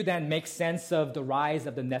this view then makes sense of the rise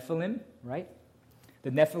of the Nephilim, right? The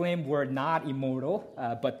Nephilim were not immortal,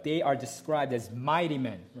 but they are described as mighty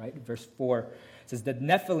men, right? Verse 4 says, "The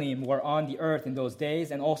Nephilim were on the earth in those days,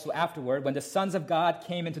 and also afterward, when the sons of God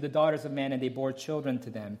came into the daughters of men, and they bore children to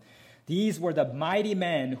them. These were the mighty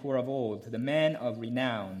men who were of old, the men of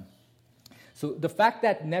renown." So the fact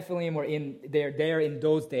that Nephilim were there in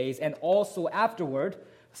those days and also afterward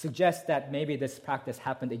suggests that maybe this practice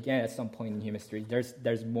happened again at some point in human history.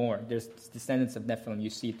 There's more. There's descendants of Nephilim you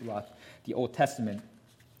see throughout the Old Testament.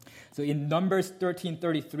 So in Numbers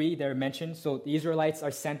 13:33, they're mentioned. So the Israelites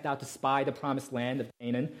are sent out to spy the promised land of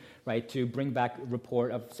Canaan, right, to bring back a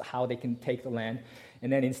report of how they can take the land.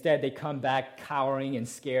 And then instead they come back cowering and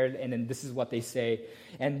scared, and then this is what they say.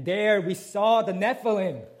 "And there we saw the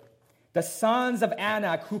Nephilim, the sons of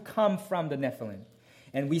Anak who come from the Nephilim.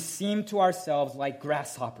 And we seem to ourselves like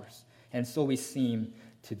grasshoppers, and so we seem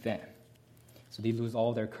to them." So they lose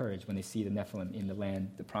all their courage when they see the Nephilim in the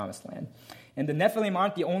land, the promised land. And the Nephilim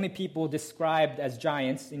aren't the only people described as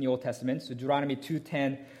giants in the Old Testament. So Deuteronomy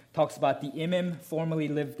 2:10 talks about the Imim formerly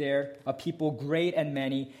lived there, a people great and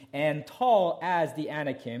many, and tall as the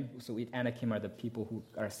Anakim. So Anakim are the people who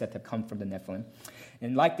are said to come from the Nephilim.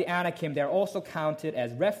 And like the Anakim, they're also counted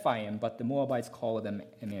as Rephaim, but the Moabites call them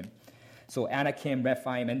Imim. So Anakim,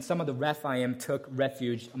 Rephaim, and some of the Rephaim took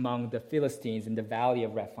refuge among the Philistines in the valley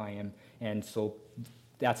of Rephaim. And so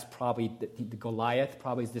that's probably, the Goliath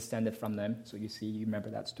probably is descended from them. So you remember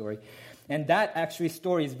that story. And that actually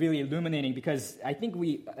story is really illuminating because I think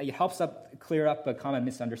it helps clear up a common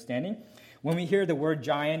misunderstanding. When we hear the word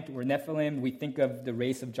giant or Nephilim, we think of the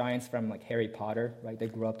race of giants from like Harry Potter, right? They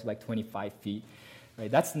grew up to like 25 feet. Right,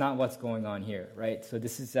 that's not what's going on here, right? So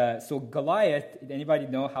this is so Goliath. Anybody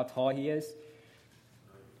know how tall he is?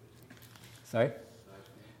 Sorry,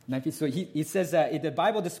 9 feet. So he says the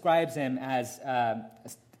Bible describes him as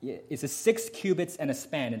it's a 6 cubits and a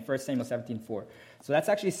span in 1 Samuel 17:4. So that's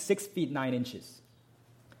actually 6 feet 9 inches.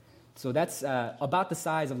 So that's about the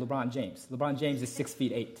size of LeBron James. LeBron James is 6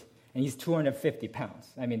 feet 8, and he's 250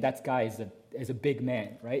 pounds. I mean, that guy is a big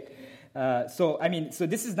man, right? So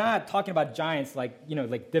this is not talking about giants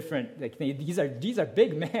like different. Like these are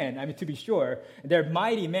big men. I mean, to be sure, they're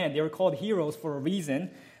mighty men. They were called heroes for a reason.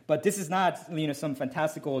 But this is not some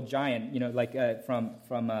fantastical giant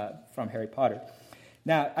from Harry Potter.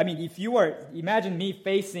 Now, I mean, imagine me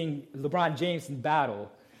facing LeBron James in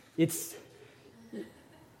battle, it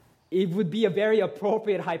would be a very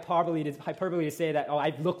appropriate hyperbole to say that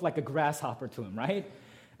I look like a grasshopper to him, right?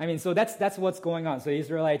 I mean, so that's what's going on. So the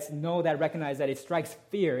Israelites recognize that it strikes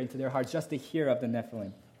fear into their hearts just to hear of the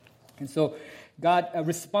Nephilim. And so God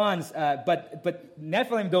responds, but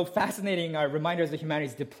Nephilim, though fascinating, are reminders of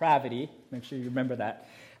humanity's depravity. Make sure you remember that.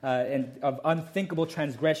 And of unthinkable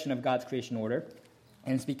transgression of God's creation order.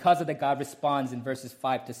 And it's because of that God responds in verses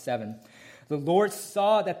 5-7. "The Lord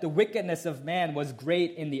saw that the wickedness of man was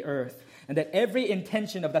great in the earth, and that every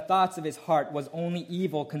intention of the thoughts of his heart was only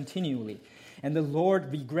evil continually. And the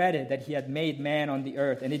Lord regretted that he had made man on the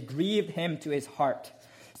earth, and it grieved him to his heart.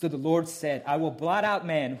 So the Lord said, I will blot out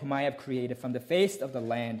man whom I have created from the face of the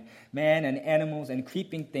land, man and animals and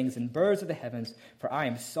creeping things and birds of the heavens, for I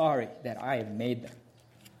am sorry that I have made them."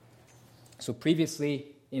 So previously,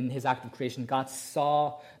 in his act of creation, God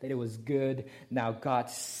saw that it was good. Now God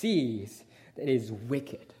sees that it is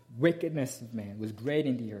wicked. Wickedness of man was great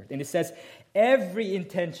in the earth. And it says, every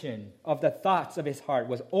intention of the thoughts of his heart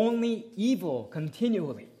was only evil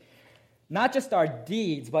continually. not just our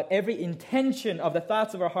deeds, but every intention of the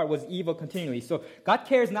thoughts of our heart was evil continually. So God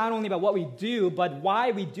cares not only about what we do, but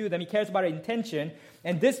why we do them. He cares about our intention.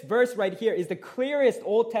 And this verse right here is the clearest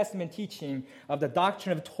Old Testament teaching of the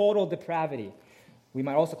doctrine of total depravity. We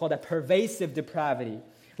might also call that pervasive depravity,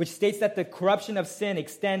 which states that the corruption of sin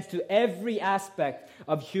extends to every aspect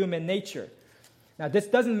of human nature. Now, this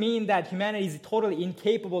doesn't mean that humanity is totally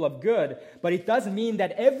incapable of good, but it does mean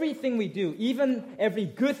that everything we do, even every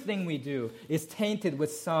good thing we do, is tainted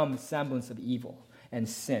with some semblance of evil and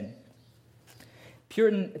sin.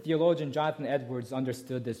 Puritan theologian Jonathan Edwards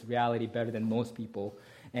understood this reality better than most people,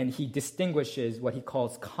 and he distinguishes what he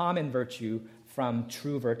calls common virtue from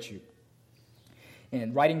true virtue.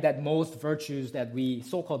 And writing that most virtues that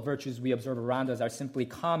so-called virtues we observe around us are simply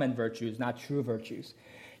common virtues, not true virtues.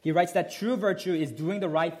 He writes that true virtue is doing the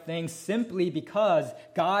right thing simply because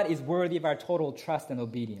God is worthy of our total trust and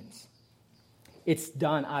obedience. It's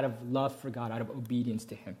done out of love for God, out of obedience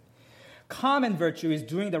to Him. Common virtue is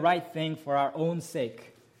doing the right thing for our own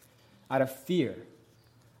sake, out of fear,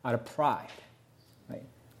 out of pride. Right?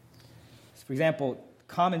 So for example,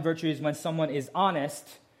 common virtue is when someone is honest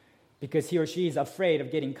because he or she is afraid of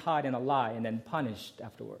getting caught in a lie and then punished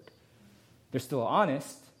afterward. They're still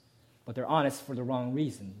honest, but they're honest for the wrong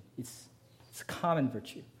reason. It's a common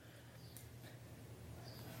virtue.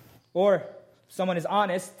 Or someone is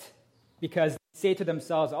honest because they say to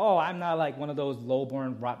themselves, oh, I'm not like one of those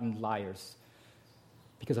low-born, rotten liars,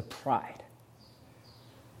 because of pride.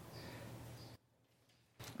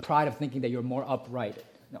 Pride of thinking that you're more upright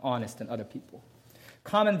and honest than other people.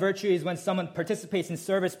 Common virtue is when someone participates in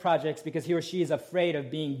service projects because he or she is afraid of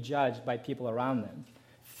being judged by people around them.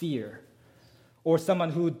 Fear. Or someone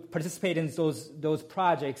who participates in those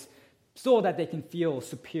projects so that they can feel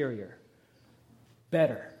superior,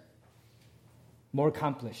 better, more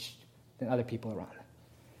accomplished than other people around them.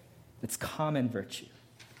 It's common virtue.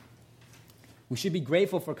 We should be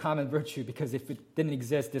grateful for common virtue because if it didn't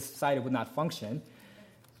exist, this society would not function.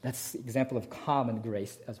 That's an example of common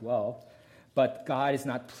grace as well. But God is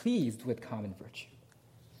not pleased with common virtue.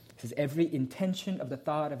 He says every intention of the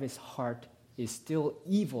thought of his heart is still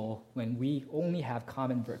evil when we only have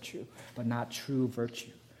common virtue, but not true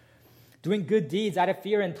virtue. Doing good deeds out of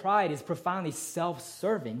fear and pride is profoundly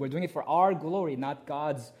self-serving. We're doing it for our glory, not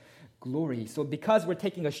God's glory. So because we're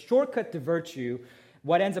taking a shortcut to virtue,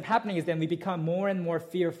 what ends up happening is then we become more and more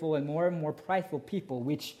fearful and more prideful people,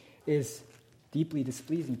 which is deeply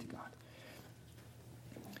displeasing to God.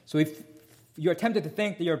 So if you're tempted to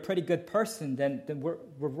think that you're a pretty good person, then we're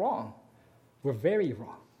wrong. We're very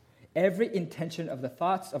wrong. Every intention of the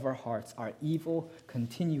thoughts of our hearts are evil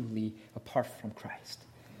continually apart from Christ.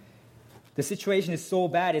 The situation is so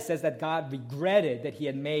bad, it says that God regretted that he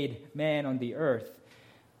had made man on the earth.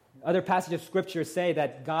 Other passages of Scripture say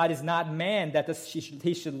that God is not man that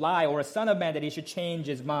he should lie, or a son of man that he should change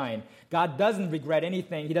his mind. God doesn't regret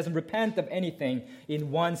anything. He doesn't repent of anything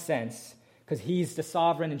in one sense, because he's the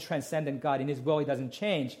sovereign and transcendent God. In his will, he doesn't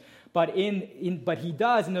change. But he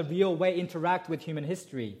does, in a real way, interact with human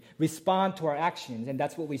history, respond to our actions, and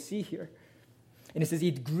that's what we see here. And it says,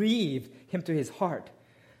 it grieved him to his heart.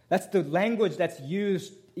 That's the language that's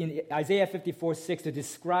used in Isaiah 54:6 to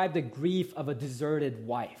describe the grief of a deserted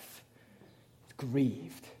wife.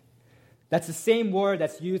 Grieved. That's the same word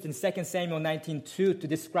that's used in 2 Samuel 19:2 to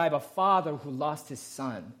describe a father who lost his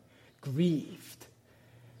son. Grieved.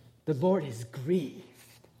 The Lord is grieved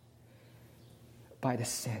by the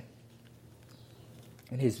sin.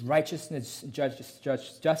 And his righteousness,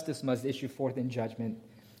 justice must issue forth in judgment.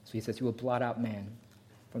 So he says he will blot out man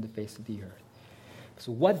from the face of the earth.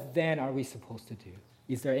 So what then are we supposed to do?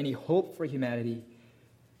 Is there any hope for humanity?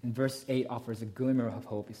 And verse 8 offers a glimmer of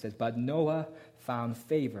hope. It says, but Noah found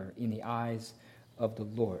favor in the eyes of the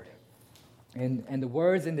Lord. And the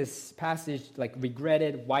words in this passage, like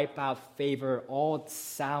regretted, wipe out, favor, all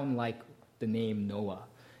sound like the name Noah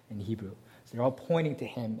in Hebrew. So they're all pointing to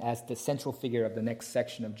him as the central figure of the next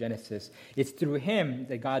section of Genesis. It's through him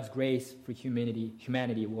that God's grace for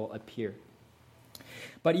humanity will appear.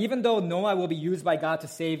 But even though Noah will be used by God to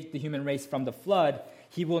save the human race from the flood,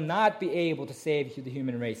 he will not be able to save the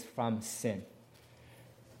human race from sin,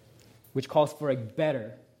 which calls for a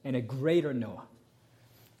better and a greater Noah.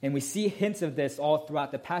 And we see hints of this all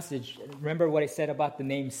throughout the passage. Remember what I said about the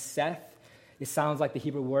name Seth? It sounds like the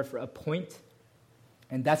Hebrew word for appoint.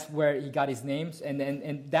 And that's where he got his names.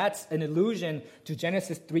 And that's an allusion to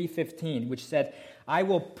Genesis 3:15, which said, I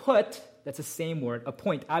will put, that's the same word,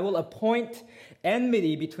 appoint. I will appoint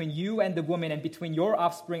enmity between you and the woman, and between your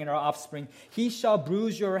offspring and our offspring. He shall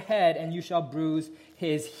bruise your head, and you shall bruise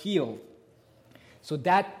his heel. So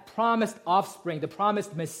that promised offspring, the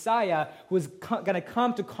promised Messiah who is going to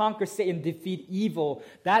come to conquer Satan, defeat evil,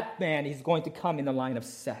 that man is going to come in the line of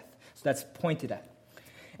Seth. So that's pointed at.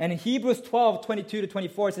 And in Hebrews 12, 22 to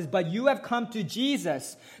 24, it says, "But you have come to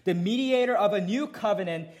Jesus, the mediator of a new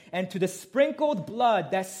covenant, and to the sprinkled blood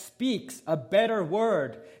that speaks a better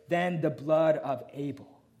word than the blood of Abel."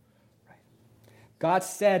 Right. God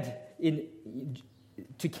said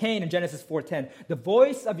to Cain in Genesis 4:10, "The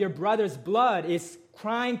voice of your brother's blood is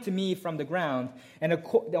crying to me from the ground." And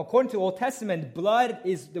according to Old Testament, blood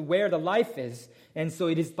is where the life is. And so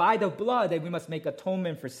it is by the blood that we must make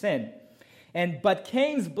atonement for sin. But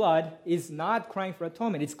Cain's blood is not crying for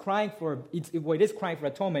atonement. It is crying for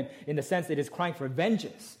atonement in the sense that it is crying for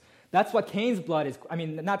vengeance. That's what Cain's blood is.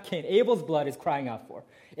 Not Cain. Abel's blood is crying out for.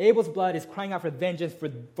 Abel's blood is crying out for vengeance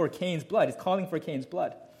for Cain's blood. It's calling for Cain's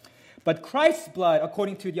blood. But Christ's blood,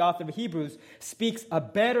 according to the author of Hebrews, speaks a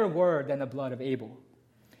better word than the blood of Abel.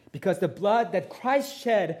 Because the blood that Christ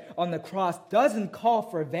shed on the cross doesn't call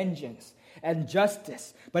for vengeance and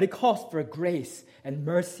justice, but it calls for grace and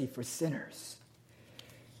mercy for sinners.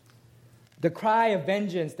 The cry of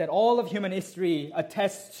vengeance that all of human history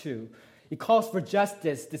attests to, it calls for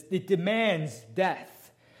justice, it demands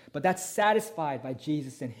death, but that's satisfied by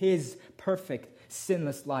Jesus and his perfect,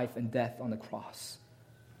 sinless life and death on the cross.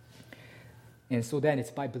 And so then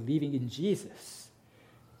it's by believing in Jesus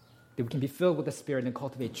that we can be filled with the Spirit and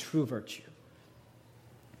cultivate true virtue.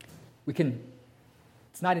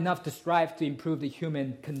 It's not enough to strive to improve the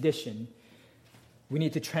human condition. We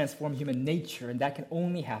need to transform human nature, and that can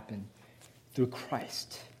only happen through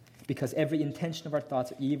Christ, because every intention of our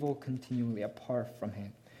thoughts are evil continually apart from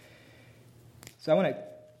him. So I want to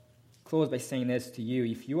close by saying this to you.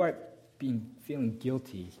 If you are feeling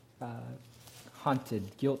guilty,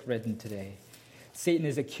 haunted, guilt-ridden today, Satan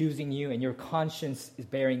is accusing you and your conscience is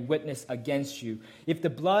bearing witness against you. If the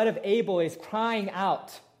blood of Abel is crying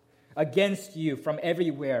out against you from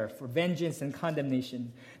everywhere for vengeance and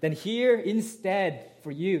condemnation, then hear instead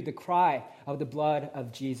for you the cry of the blood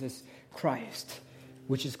of Jesus Christ,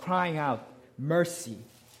 which is crying out mercy,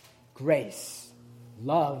 grace,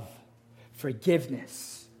 love,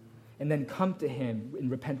 forgiveness, and then come to him in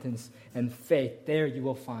repentance and faith. There you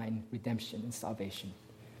will find redemption and salvation.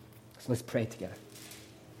 So let's pray together.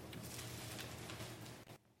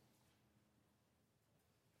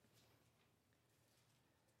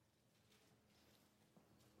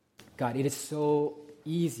 God, it is so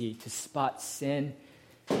easy to spot sin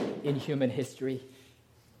in human history,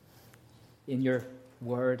 in your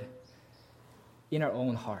word, in our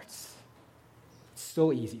own hearts. It's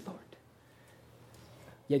so easy, Lord.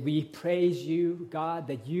 Yet we praise you, God,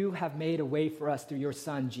 that you have made a way for us through your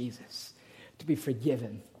Son, Jesus, to be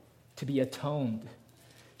forgiven, to be atoned,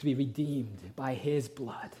 to be redeemed by his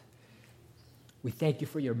blood. We thank you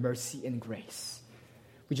for your mercy and grace.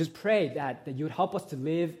 We just pray that you would help us to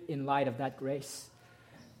live in light of that grace,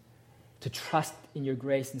 to trust in your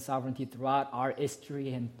grace and sovereignty throughout our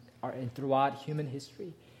history and throughout human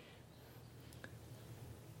history.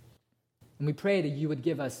 And we pray that you would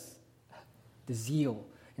give us the zeal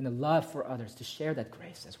and the love for others to share that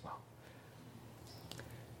grace as well.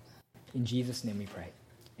 In Jesus' name we pray.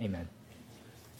 Amen.